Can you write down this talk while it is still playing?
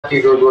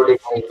dua-dua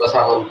dengan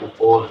pasanganku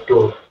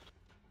bodoh.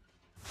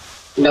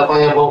 Tidak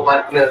punya bawa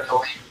partner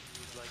kau.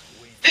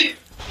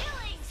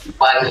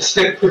 Panas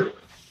aku.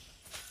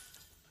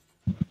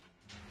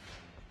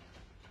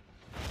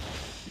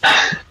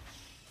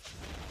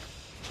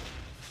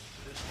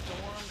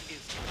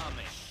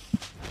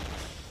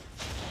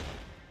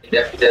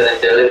 Tidak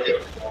jalan-jalan deh.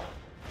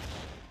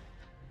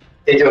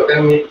 Jauh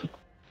kami.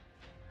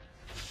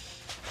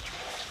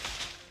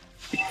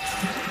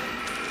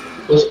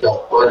 Terus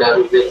kau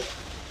ada rubin.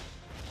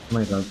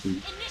 My God.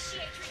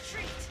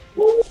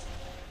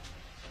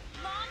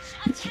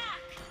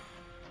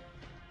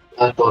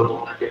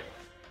 Tolong aja.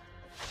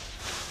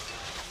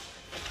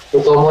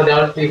 Untuk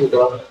modal sih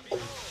udah.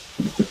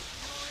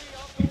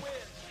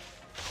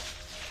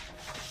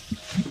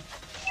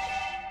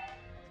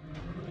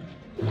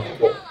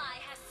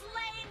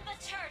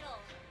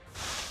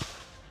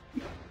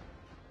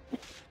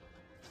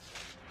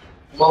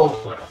 Mau.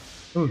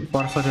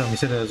 Par saja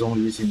misalnya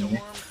zombie di sini.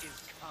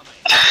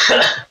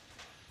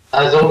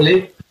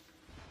 Zongli?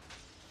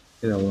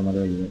 Tidak belum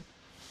ada lagi.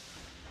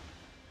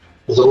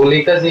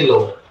 Zongli kan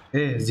Zilong?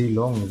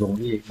 Zilong,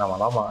 zombie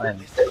nama-nama kan.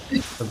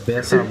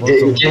 Biasa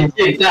Genshin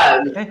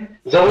kan?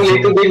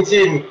 Zongli itu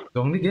Genshin.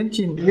 Zombie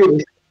Genshin.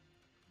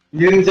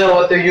 Yunza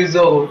atau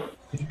Yuzo?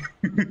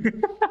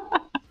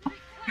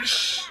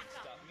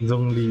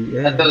 Zongli.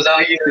 Atau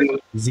Zaoyun?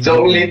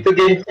 Zongli itu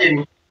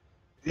Genshin.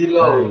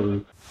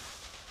 Zilong.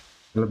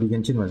 Lebih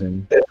Genshin mas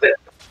ini.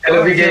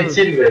 Lebih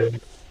Genshin kan?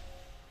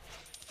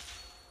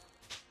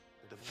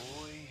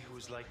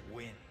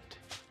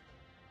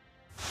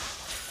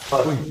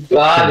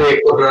 Ada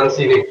ekor orang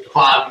sini,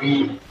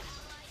 Fabi.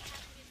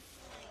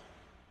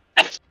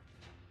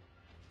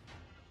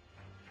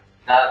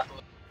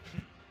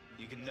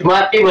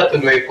 Mati batu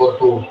dua ekor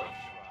tuh.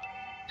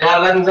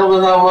 Jalan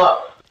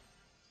sama-sama.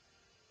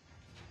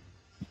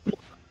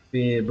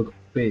 P.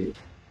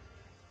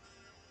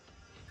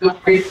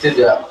 Kepit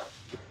saja.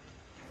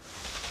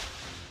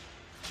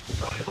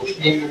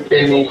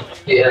 Ini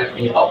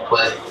PLP apa?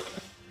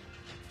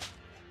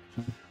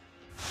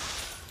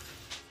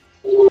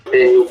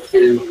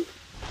 Film.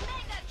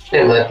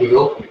 Mati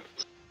kok.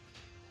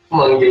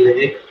 Manggil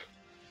lagi.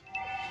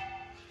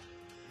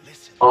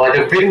 Oh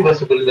ada bin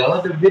masuk ke dalam,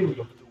 ada bin.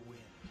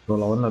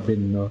 Kalau lawan lah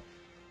bin no.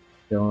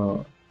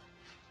 Yang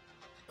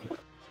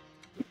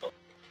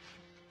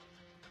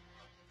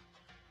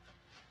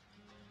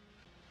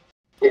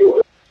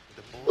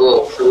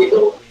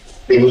itu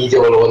bin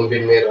hijau lawan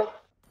bin merah.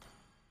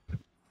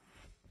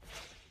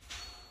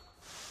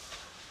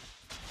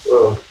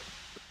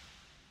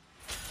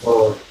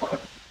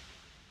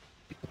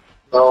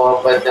 Tahu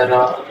apa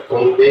cara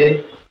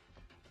ngombe?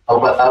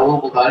 Apa tahu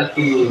buka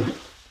alti?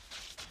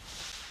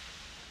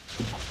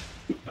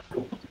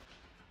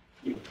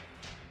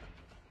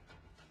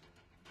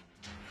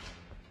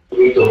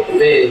 Itu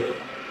ngombe.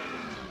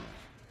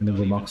 ini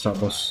gue maksa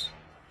bos.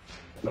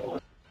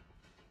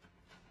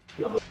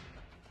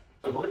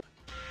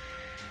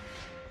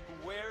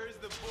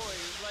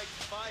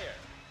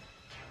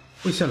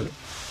 Wih sel.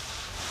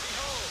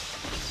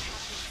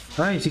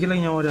 Hai sikit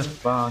lagi nyawa dah.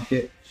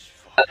 Bangke.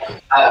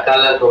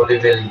 Kalah tuh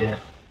levelnya.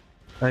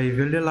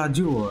 Level dia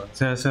laju.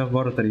 Saya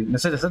baru tadi.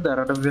 Saya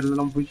sadar ada level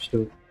lampu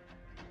itu.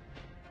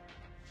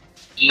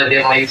 Iya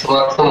dia main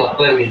semua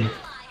ini.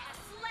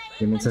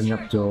 Ini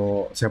senyap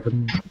jo. Siapa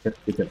nih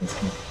kita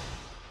pasnya.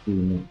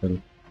 Ini baru.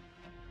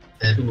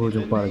 Itu gue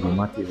jumpa lagi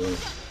mati bro.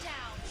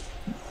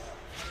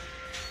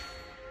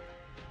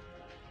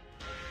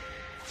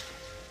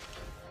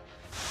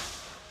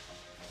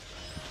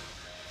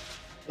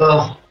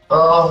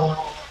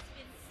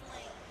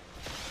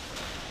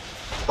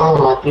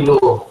 Mati lu.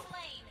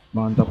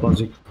 Mantap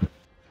Zik.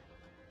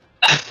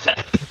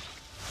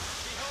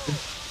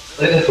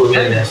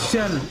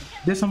 Sial,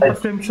 dia sampai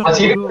frame shot.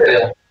 Masih hidup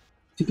ya?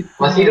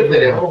 Masih hidup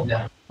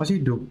ya? Masih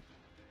hidup.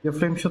 Ya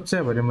frame shot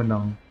saya dia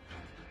menang.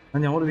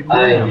 Hanya orang lebih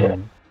kuat.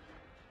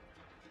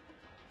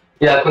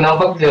 Ya aku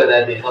nampak juga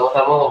tadi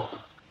sama-sama.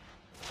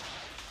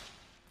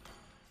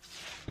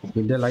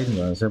 Dia lain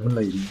nggak? Saya pun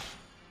lain.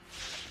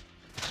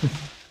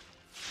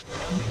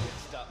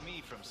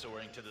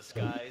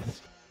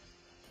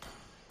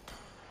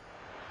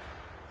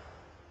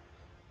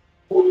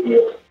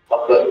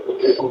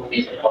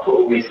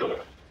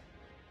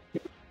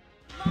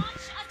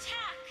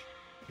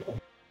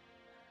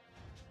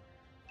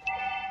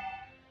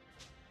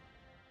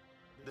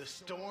 The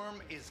storm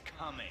is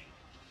coming.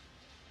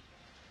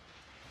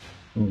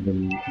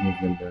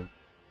 Novel dah.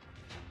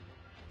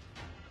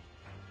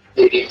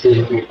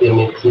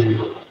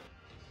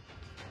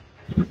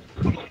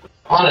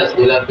 Mana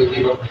sebelah tu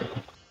sih?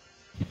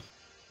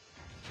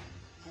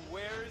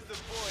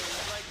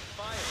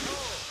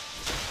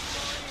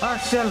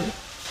 Sial.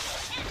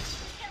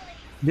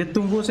 Dia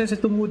tunggu saya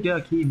tunggu dia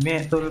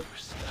kimek tu.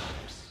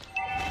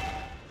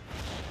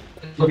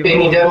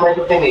 Ini jangan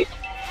maju ini.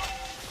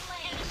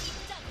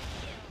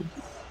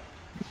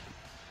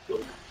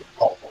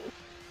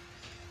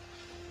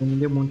 Ini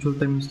dia muncul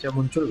time setiap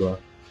muncul gak?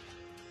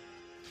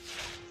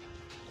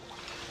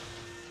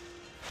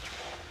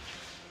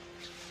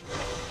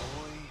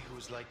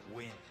 blows like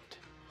wind.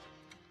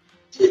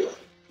 Tidak.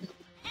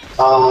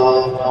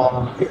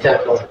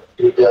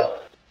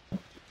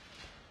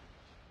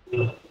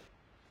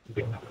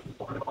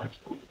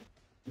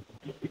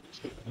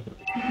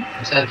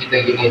 Bisa kita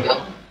gini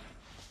dong.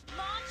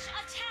 Launch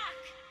attack.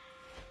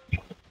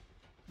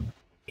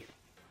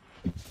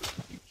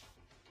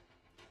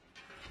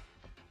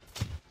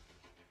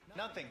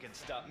 Nothing can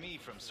stop me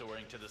from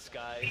soaring to the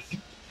skies.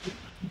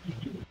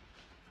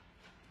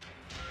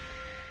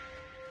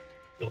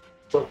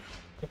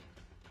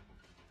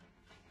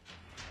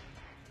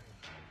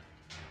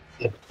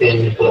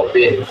 Pin. Our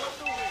turret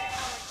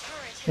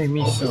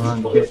miss has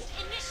orang ke.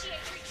 initiate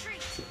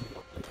retreat.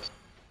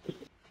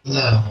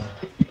 Nah.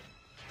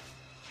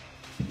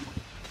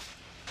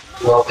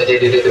 Mau apa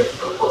jadi dekat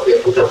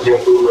kopi putar jam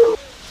dulu.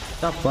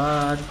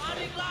 Dapat.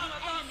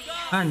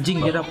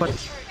 Anjing dia dapat.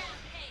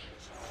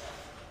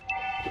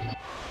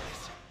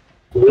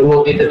 Belum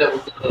mau kita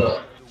dapat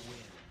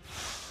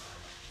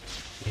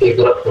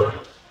gerak pun.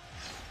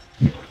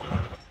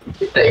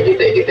 Kita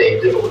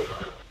dulu.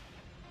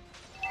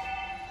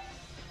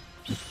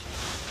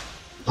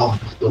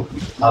 Tuh.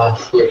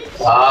 Sweet.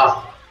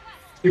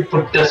 Ini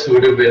pedas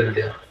udah bel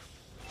dia.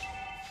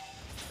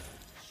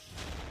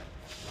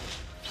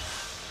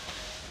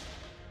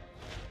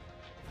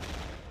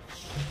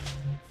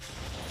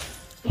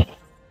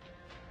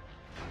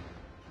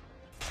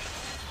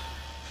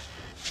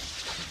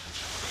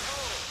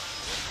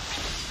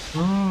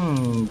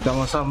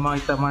 Sama-sama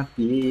kita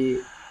mati.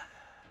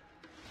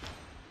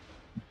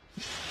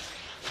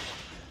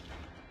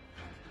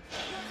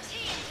 Your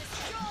team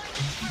destroyed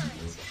a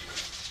turret.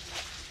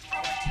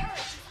 Our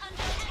turret is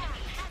under attack.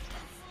 Has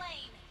been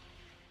slain.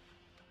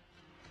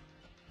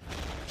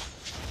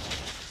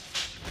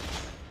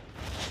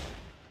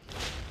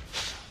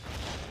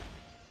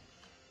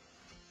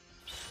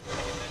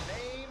 In the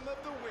name of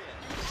the wind.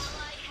 An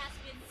ally has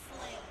been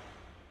slain.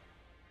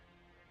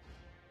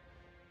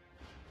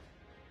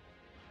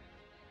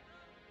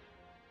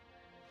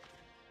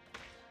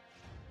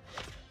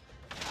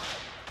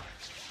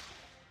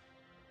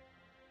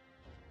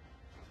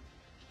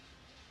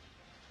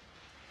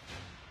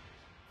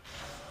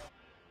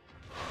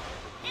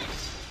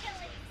 Killing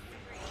spree.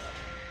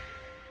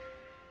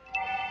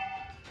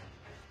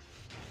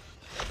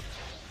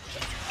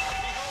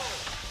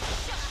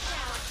 Shut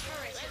down.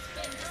 Turret has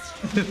been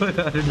destroyed.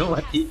 Ada dua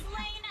mati.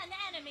 Slain an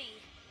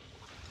enemy.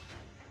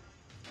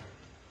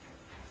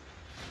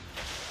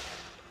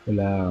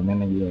 Ulah,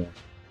 main lagi ya.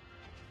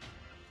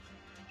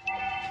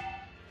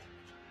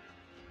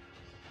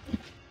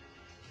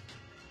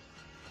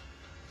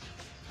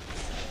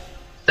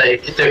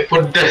 Kita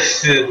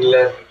pedas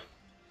lah.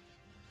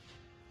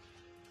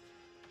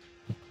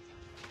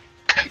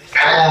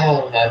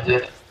 Ada. The sound of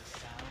the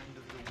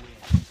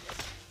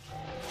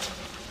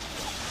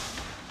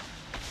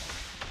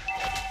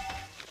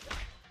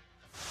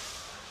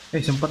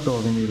wind. Sempat tuh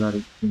ini lari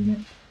ini.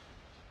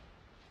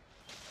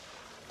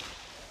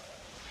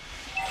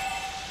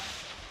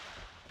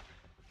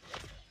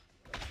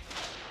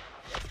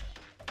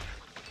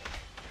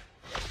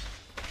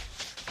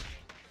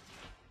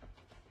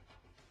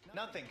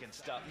 Nothing can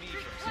stop me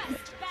from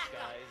soaring to the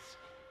skies.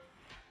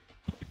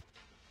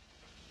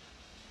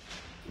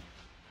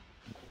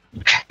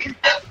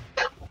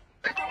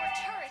 Our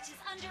turret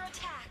is under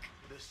attack.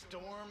 The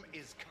storm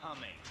is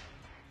coming.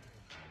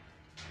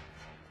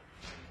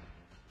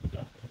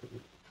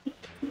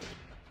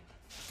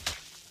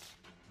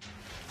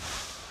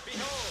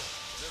 Behold,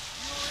 the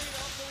fury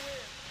of the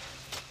wind.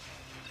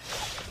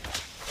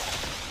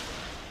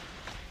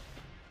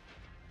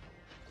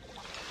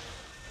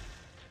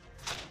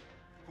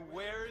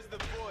 Where is the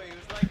boy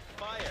who's like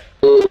fire?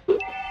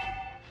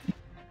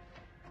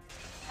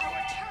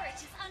 Our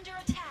turret is under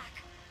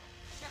attack.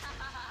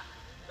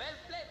 Well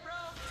played,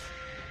 bro.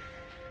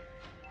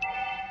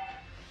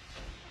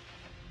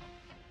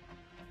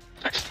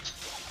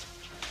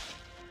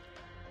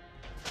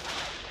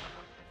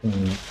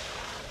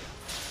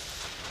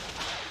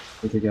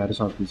 Itu dia harus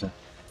out bisa.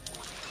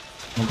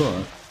 Monggo.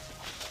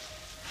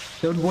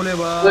 Jangan boleh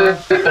bang.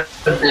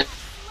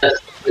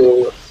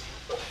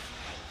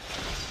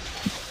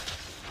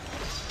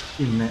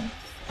 Ini.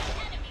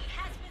 Enemy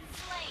has been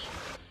slain.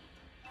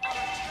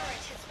 Our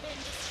turret has been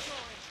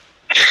destroyed.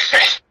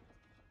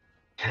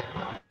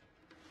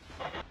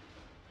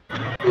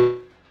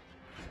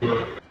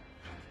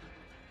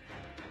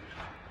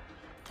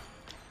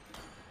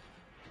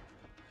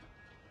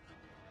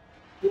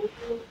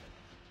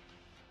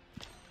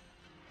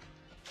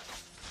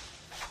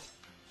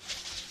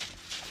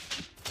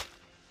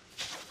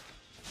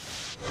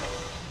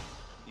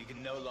 You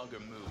can no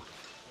longer move.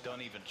 Don't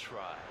even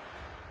try.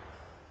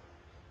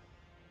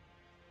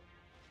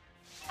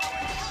 Our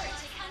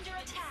turret is under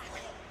attack.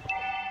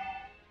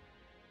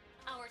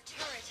 Our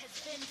turret has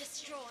been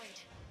destroyed.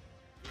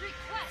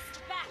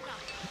 Request backup.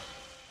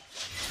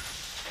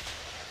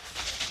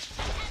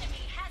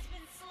 Enemy has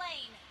been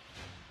slain.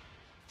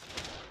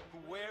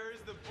 Where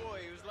is the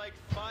boy who's like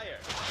fire?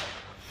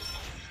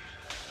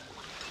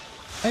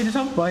 Dia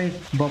sampai.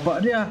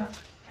 Bapak dia.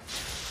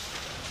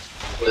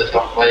 Udah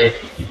sampai.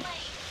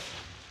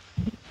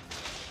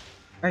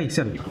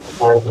 Sel.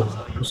 Aduh.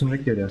 Pusing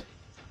mereka dia.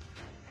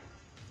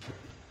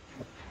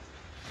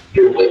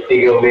 Cuma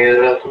 3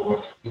 merah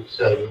tuh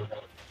bisa.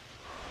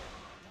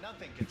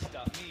 Nothing can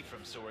stop me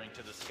from soaring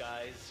to the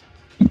skies.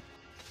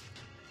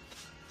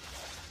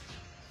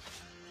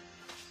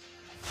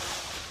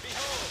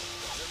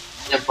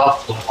 Nyebab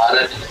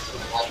kemana di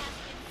semua.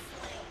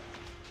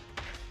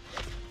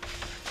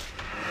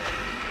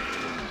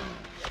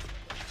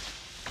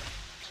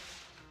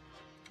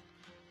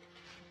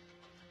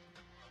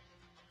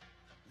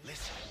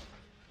 Listen,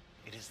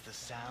 it is the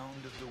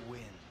sound of the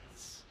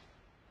winds.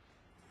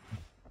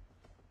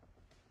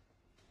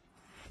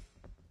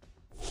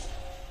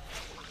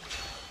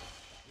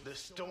 The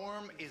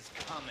storm is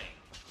coming.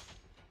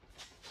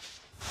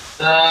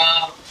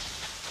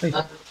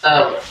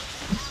 Mantap.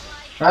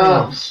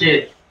 Oh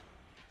shit.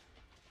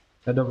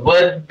 Ada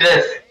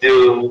Pedas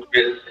tuh.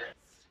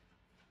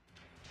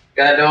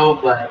 Gak ada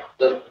obat.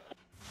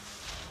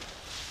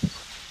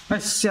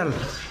 Sial.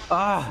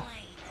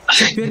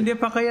 Ben dia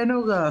pakai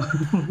anu kah?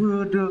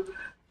 Waduh.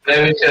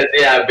 Flame shot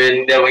dia,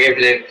 Ben dia pakai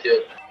flame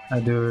shot.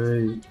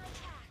 Aduh.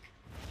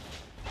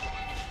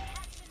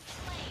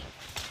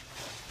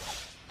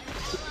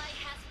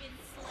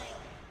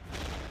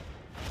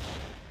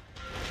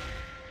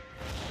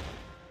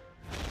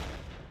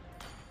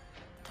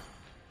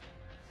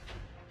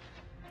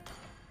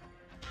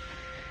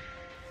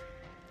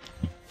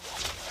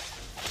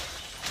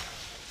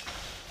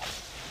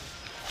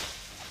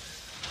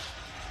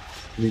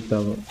 Kita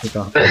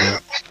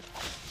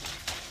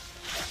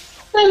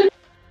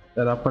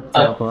dapat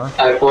apa?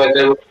 Aku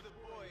ada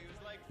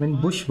Main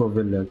bush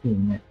bobel lagi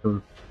ni.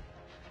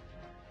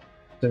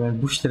 Kita main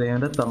bush tadi yang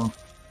datang.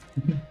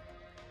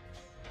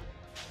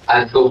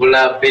 aku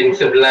belah pin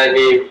sebelah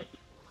ni.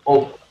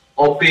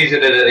 OP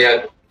sudah dari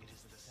aku.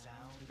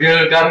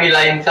 Build kami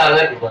lain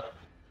sangat, Pak.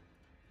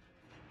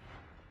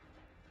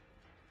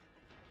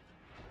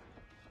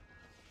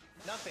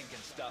 Nothing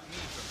can stop me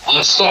from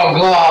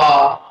Astaga.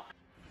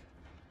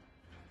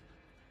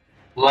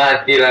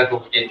 Matilah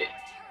aku begini.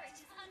 Turret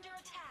is under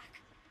attack.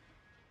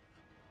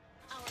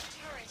 Our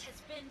turret has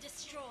been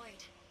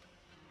destroyed.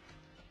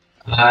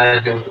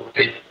 Aduh.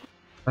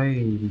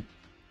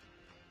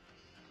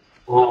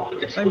 Oh,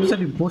 Bisa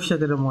di push ya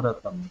tidak mau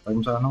datang.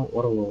 Time sana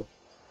orang.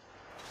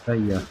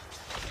 Iya.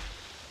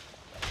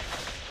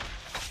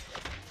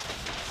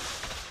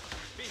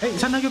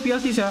 Sana ke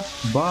PLT siya.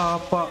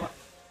 Bapak.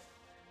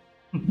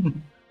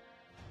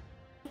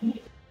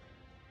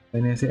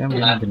 NSM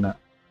yang kena.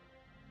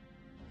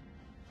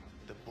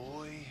 the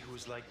boy who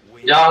is like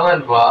wind.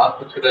 jangan,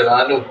 Pak. Aku sudah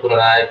lalu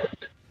kurang.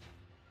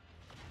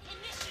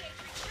 Initiate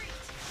retreat.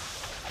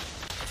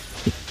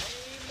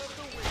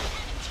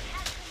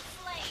 Has been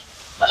slain.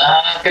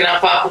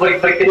 Kenapa aku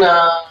balik-balik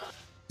kena?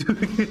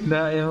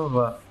 Nah, ya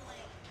Pak.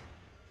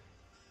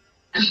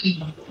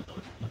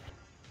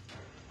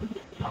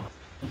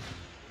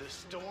 The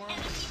storm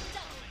Enemy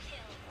double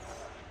kill.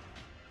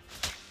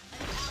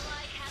 An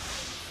ally has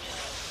been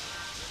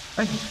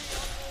slain.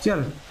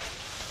 Sial.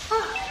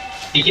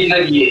 Dikit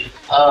lagi. Enemy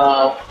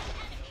has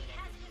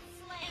been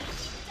slain.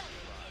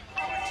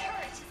 Double kill. Our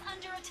turret is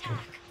under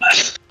attack.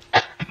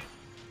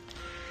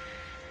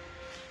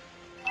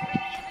 Our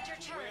inhibitor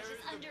turret is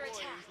under boy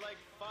attack. who's like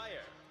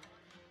fire.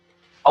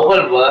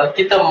 Awal, Pak,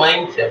 kita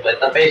main siapa?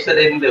 Tapi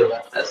surrender,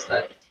 Pak.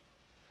 Asal.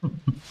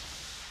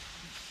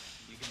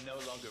 You can no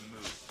longer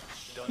move.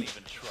 Don't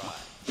even try.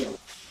 Our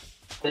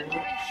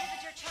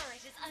inhibitor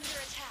turret is under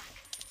attack.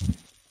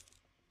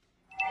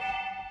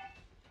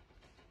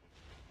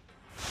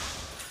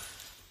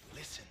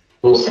 Listen,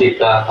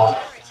 Musika.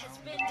 Turret has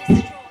been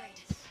destroyed.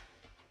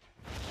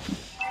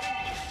 Our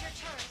inhibitor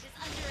turret is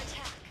under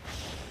attack.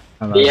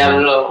 Diam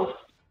lo.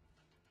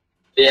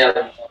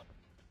 Diam.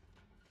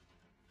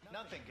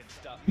 nothing can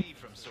stop me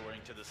from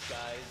soaring to the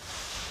skies.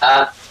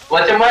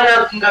 Macam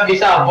mana aku nggak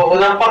bisa? Apa kau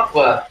nampak,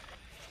 Pak?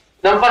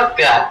 Nampak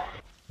kan?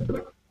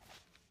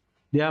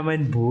 Dia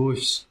main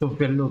bush. Tuh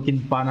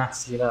pelukin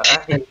panas gila.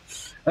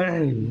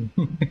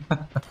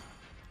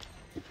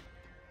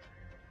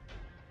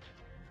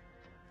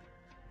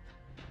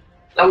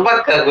 Nampak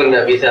kan aku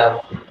nggak bisa?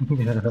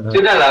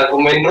 Sudahlah,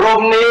 aku main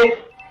rom nih.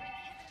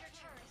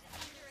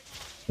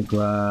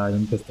 Gua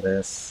yang ke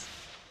stres.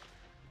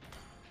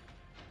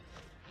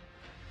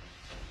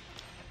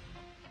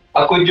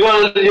 Aku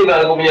jual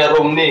juga aku punya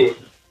rom nih.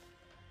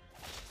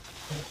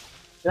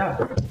 Ya.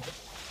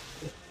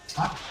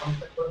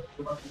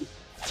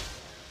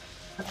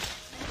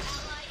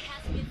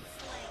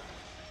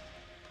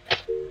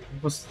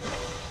 Bos.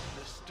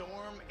 The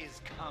storm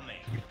is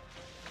coming.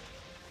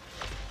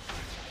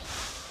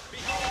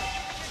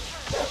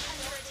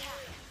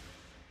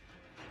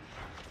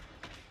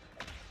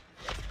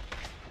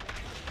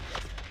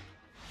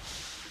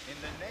 In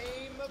the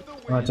name of the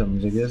wind. Macam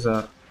je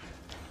biasa.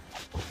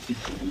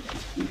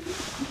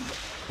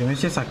 Memang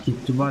saya sakit,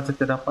 cuma saya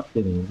tak dapat je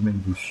ni main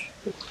bush.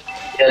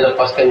 Ya,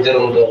 lepaskan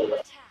jarum dong. The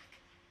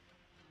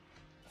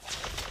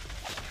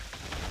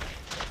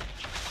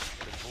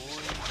boy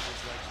who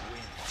is like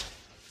wind.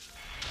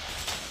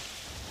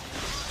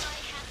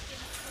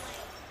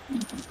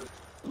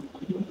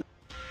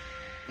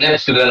 Lab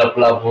sudah lah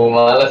pelabu,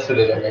 malas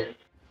sudah lah.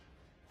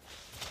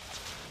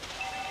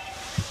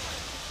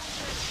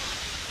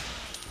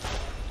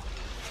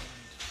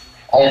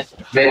 Ayo,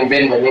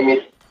 ben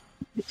menimit.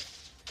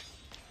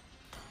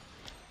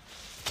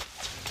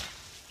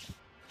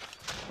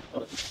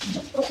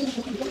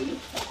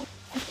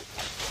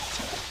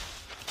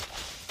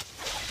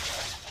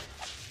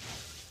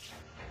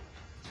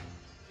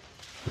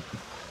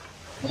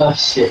 Oh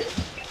shit.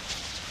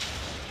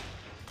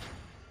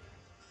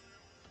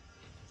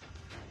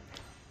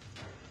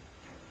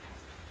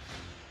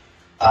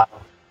 Ah.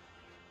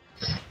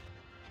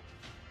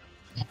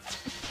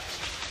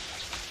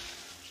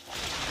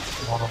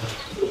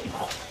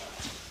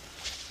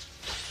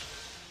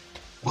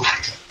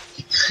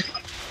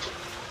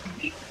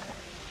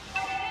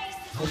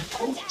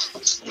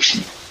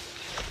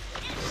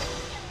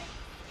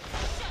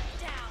 Shut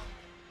down.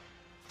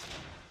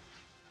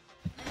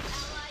 An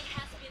ally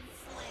has been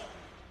slain.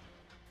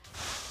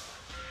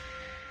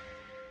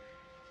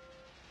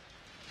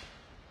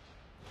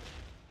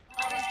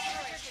 Our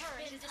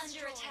turret is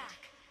under attack.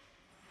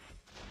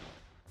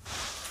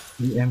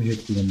 EM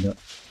gitu benda.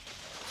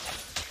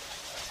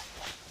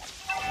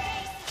 Our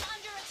base is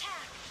under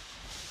attack.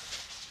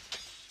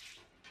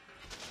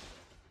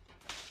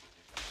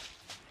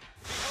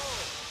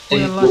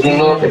 Gunung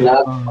lo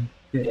kenapa?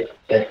 Oke.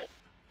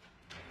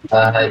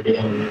 Ah, dia.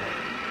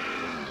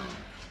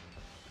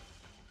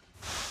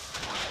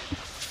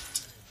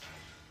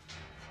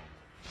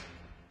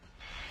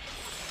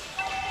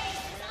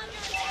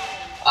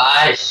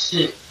 Ah,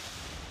 shit.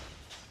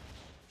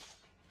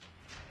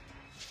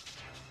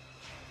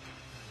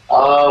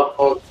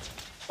 Oh,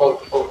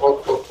 fuck.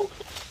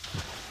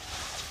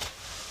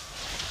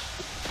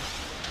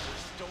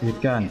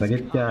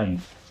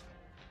 Kagetkan.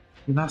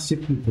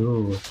 Nasib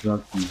itu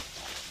berarti.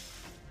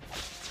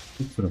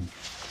 Itu.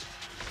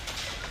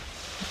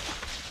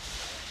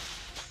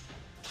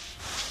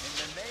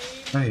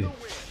 Hai.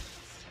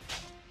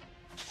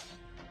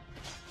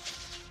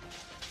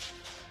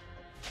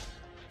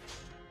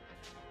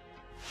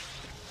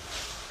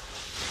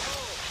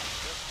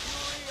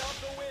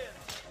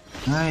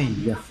 Hai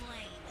ya.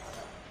 Slain.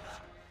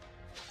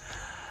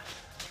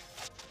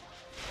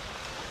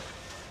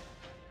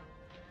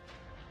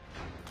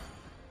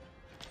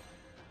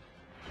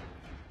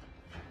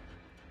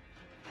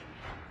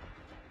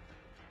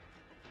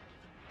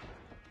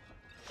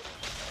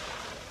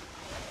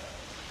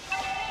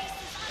 Our base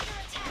is under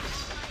attack.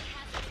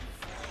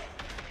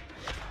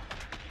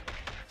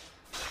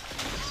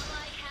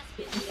 Ally has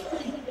been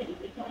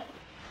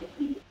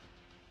slain.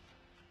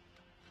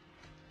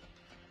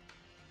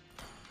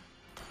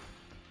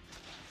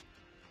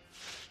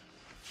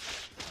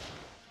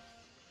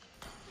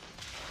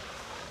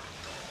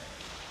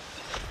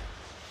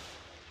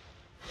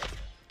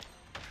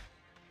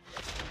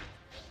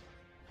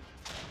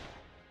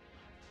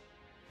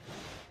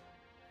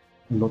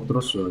 Lo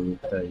terus loh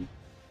tadi.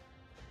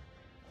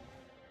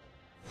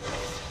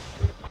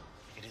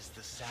 It is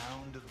the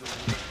sound of the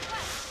wind.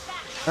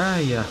 Ah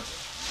ya.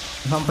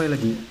 Sampai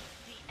lagi.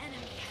 The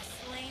enemy has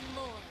slain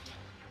Lord.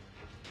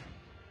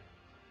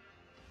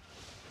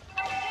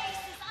 Our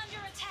base is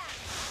under attack.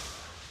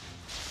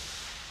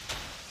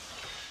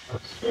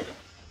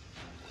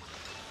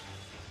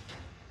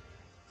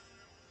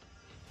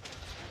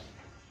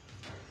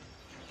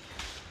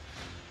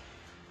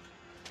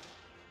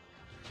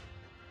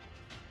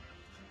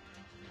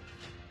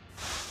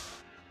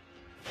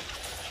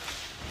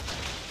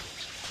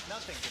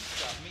 Nothing can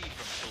stop me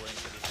from soaring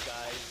to the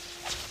skies.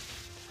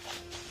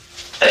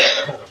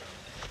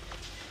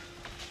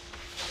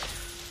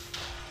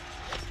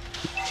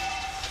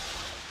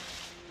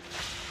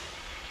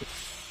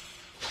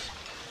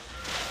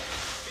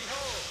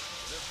 Behold,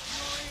 the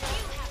fury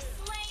You have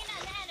slain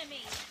an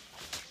enemy.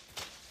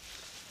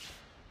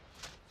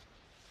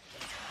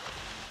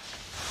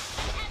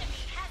 An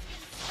enemy has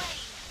been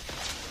slain.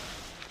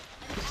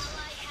 An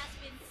ally has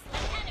been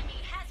slain. Enemy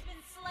has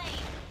been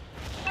slain.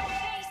 Our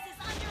base is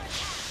under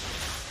attack.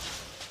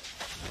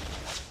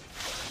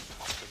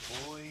 the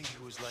boy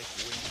who is like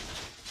wind.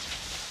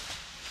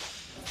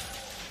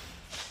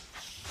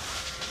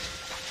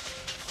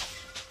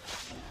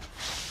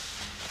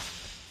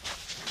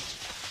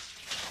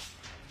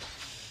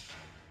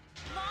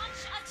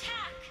 Launch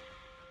attack.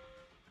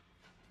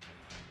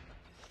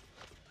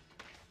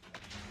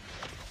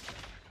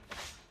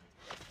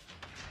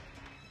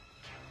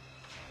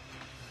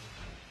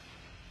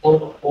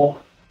 Oh.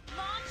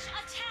 Launch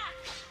attack.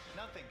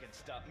 Nothing can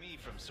stop me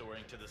from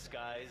soaring to the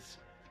skies.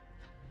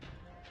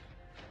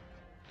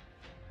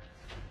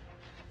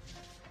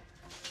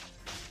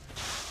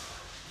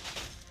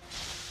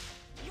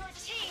 Your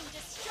team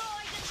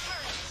destroyed the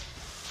turret.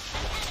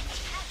 An enemy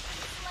has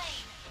been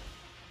slain.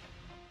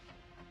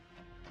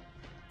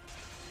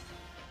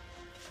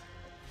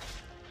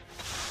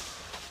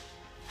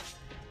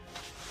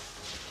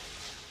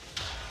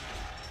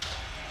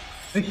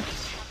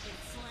 Eh,